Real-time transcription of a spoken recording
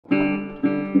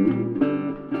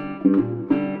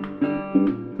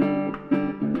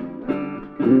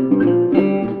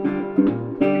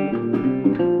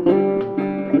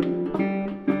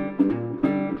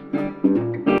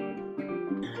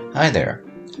Hi there,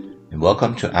 and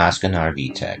welcome to Ask an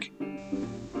RV Tech.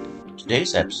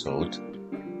 Today's episode,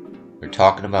 we're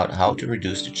talking about how to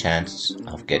reduce the chances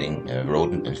of getting a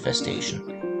rodent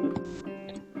infestation.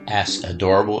 As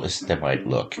adorable as they might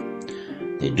look,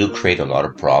 they do create a lot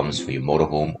of problems for your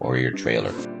motorhome or your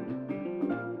trailer.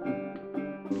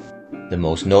 The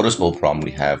most noticeable problem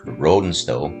we have with rodents,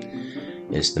 though,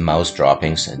 is the mouse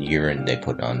droppings and urine they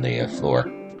put on the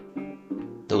floor.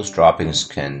 Those droppings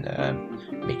can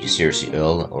make you seriously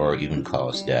ill or even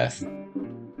cause death.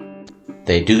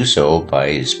 They do so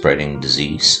by spreading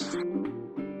disease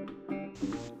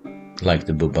like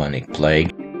the bubonic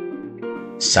plague,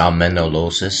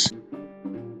 salmonellosis,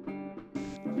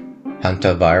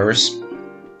 hantavirus,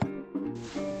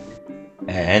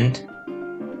 and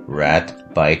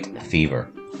rat bite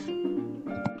fever.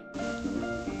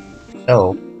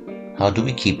 So, how do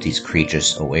we keep these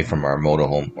creatures away from our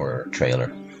motorhome or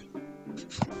trailer?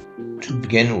 To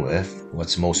begin with,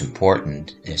 what's most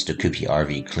important is to keep your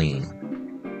RV clean.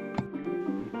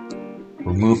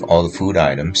 Remove all the food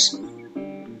items.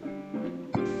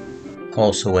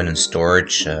 Also, when in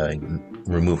storage,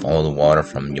 remove all the water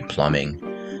from your plumbing.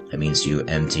 That means you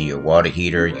empty your water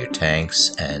heater, your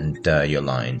tanks, and your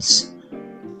lines.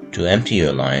 To empty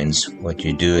your lines, what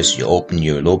you do is you open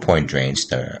your low point drains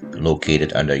that are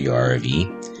located under your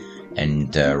RV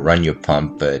and run your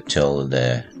pump till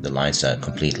the lines are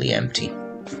completely empty.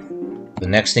 The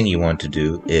next thing you want to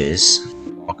do is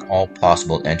block all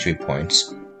possible entry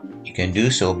points. You can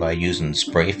do so by using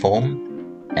spray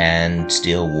foam and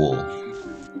steel wool.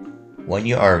 When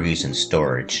your RV is in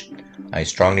storage, I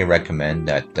strongly recommend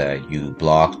that you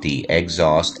block the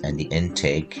exhaust and the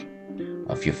intake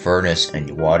of your furnace and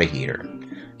your water heater.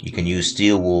 You can use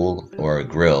steel wool or a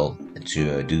grill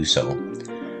to do so.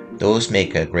 Those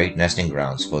make great nesting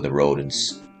grounds for the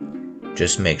rodents.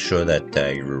 Just make sure that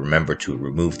you remember to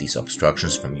remove these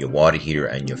obstructions from your water heater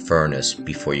and your furnace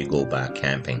before you go back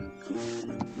camping.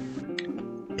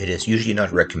 It is usually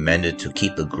not recommended to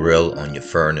keep a grill on your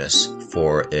furnace,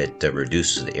 for it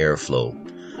reduces the airflow.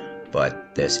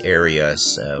 But there's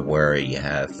areas where you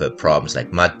have problems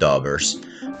like mud daubers,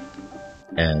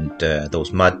 and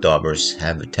those mud daubers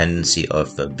have a tendency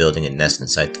of building a nest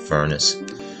inside the furnace.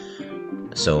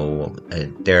 So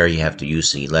there you have to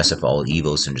use the less of all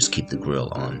evils and just keep the grill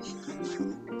on.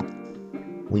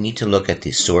 We need to look at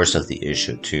the source of the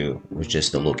issue too, which is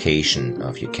the location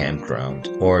of your campground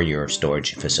or your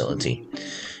storage facility.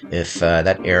 If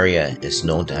that area is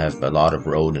known to have a lot of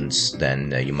rodents,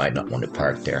 then you might not want to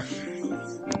park there.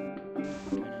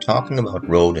 Talking about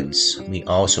rodents, we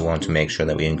also want to make sure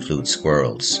that we include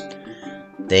squirrels.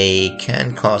 They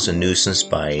can cause a nuisance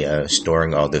by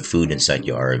storing all the food inside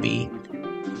your RV.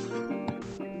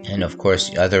 And of course,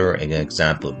 the other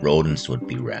example of rodents would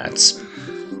be rats.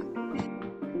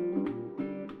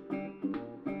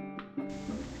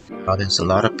 There's a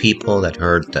lot of people that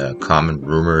heard common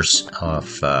rumors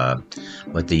of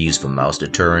what they use for mouse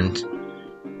deterrent.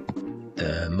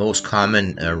 The most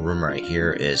common rumor I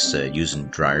hear is using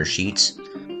dryer sheets.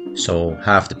 So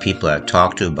half the people I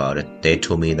talked to about it, they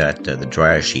told me that the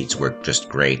dryer sheets work just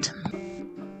great.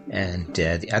 And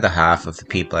the other half of the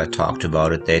people I talked to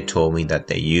about it, they told me that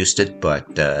they used it, but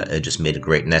it just made a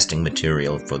great nesting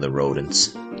material for the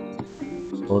rodents.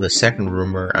 So the second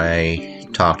rumor I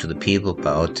talked to the people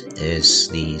about is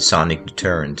the sonic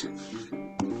deterrent.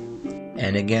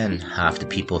 And again, half the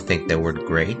people think they work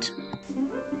great,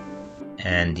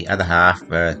 and the other half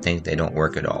think they don't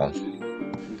work at all.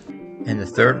 And the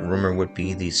third rumor would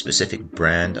be the specific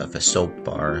brand of a soap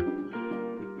bar.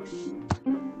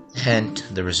 And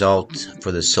the result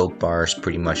for the soap bar is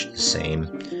pretty much the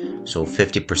same. So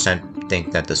 50%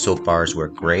 think that the soap bars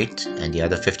work great, and the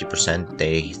other 50%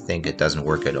 they think it doesn't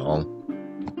work at all.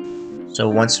 So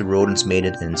once the rodents made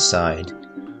it inside,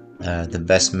 the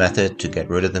best method to get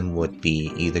rid of them would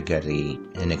be either get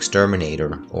an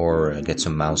exterminator or get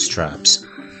some mouse traps.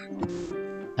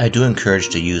 I do encourage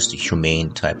to use the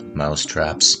humane type of mouse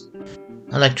traps.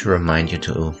 I like to remind you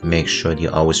to make sure you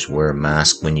always wear a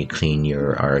mask when you clean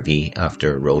your RV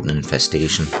after a rodent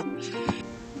infestation.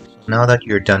 Now that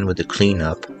you're done with the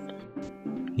cleanup,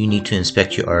 you need to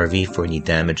inspect your RV for any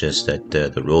damages that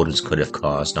the rodents could have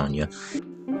caused on you.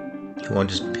 You want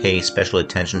to pay special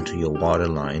attention to your water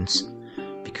lines,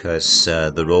 because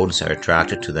the rodents are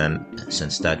attracted to them,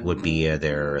 since that would be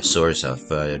their source of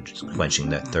quenching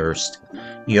their thirst.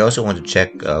 You also want to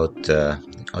check out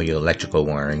all your electrical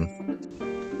wiring.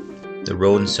 The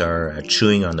rodents are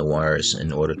chewing on the wires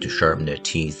in order to sharpen their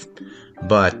teeth,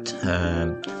 but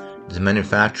the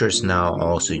manufacturers now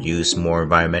also use more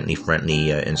environmentally friendly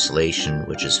insulation,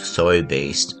 which is soy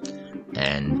based,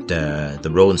 and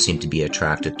the rodents seem to be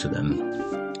attracted to them.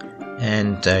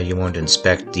 And you want to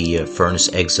inspect the furnace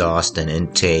exhaust and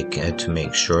intake to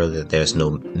make sure that there's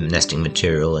no nesting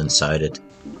material inside it.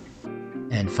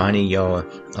 And finally, you'll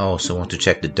also want to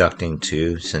check the ducting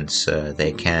too, since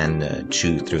they can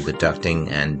chew through the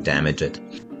ducting and damage it.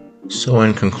 So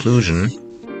in conclusion,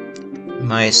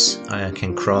 mice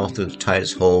can crawl through the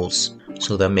tightest holes,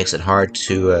 so that makes it hard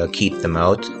to keep them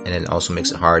out, and it also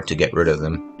makes it hard to get rid of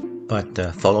them.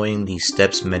 But following the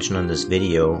steps mentioned on this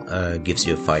video gives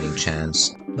you a fighting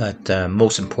chance. But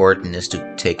most important is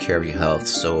to take care of your health,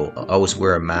 so always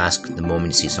wear a mask the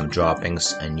moment you see some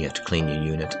droppings and you have to clean your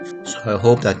unit. So I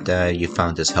hope that you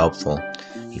found this helpful.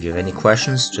 If you have any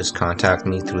questions, just contact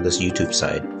me through this YouTube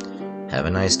site. Have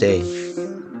a nice day.